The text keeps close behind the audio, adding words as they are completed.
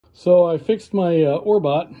So I fixed my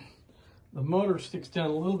Orbot. The motor sticks down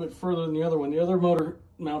a little bit further than the other one. The other motor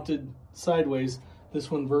mounted sideways. This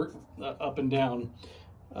one up and down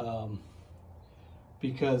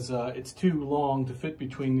because it's too long to fit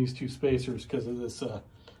between these two spacers because of this.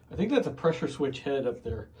 I think that's a pressure switch head up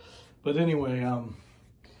there. But anyway,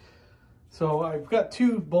 so I've got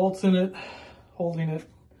two bolts in it holding it.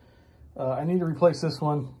 I need to replace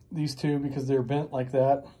these two, because they're bent like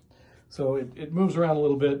that. So it moves around a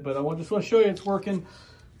little bit, but I just want to show you it's working.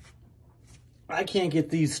 I can't get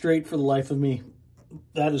these straight for the life of me.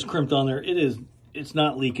 That is crimped on there. It's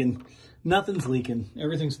not leaking. Nothing's leaking.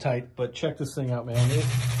 Everything's tight, but check this thing out, man.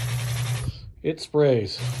 It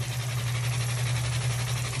sprays.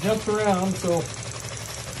 Jumps around, so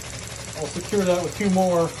I'll secure that with two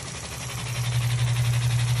more.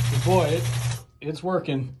 But boy, it's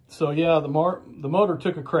working. So yeah, the motor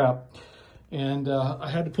took a crap, and I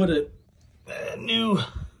had to put a new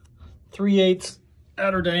 3/8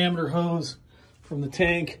 outer diameter hose from the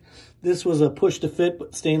tank. This was a push to fit,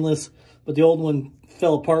 but stainless, but the old one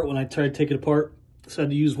fell apart when I tried to take it apart. So I had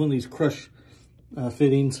to use one of these crush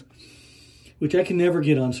fittings, which I can never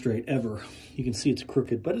get on straight, ever. You can see it's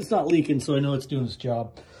crooked, but it's not leaking, so I know it's doing its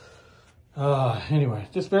job. Anyway,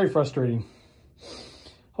 just very frustrating.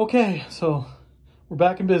 Okay, so we're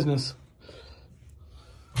back in business.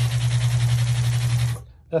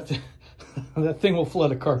 That thing will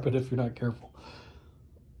flood a carpet if you're not careful.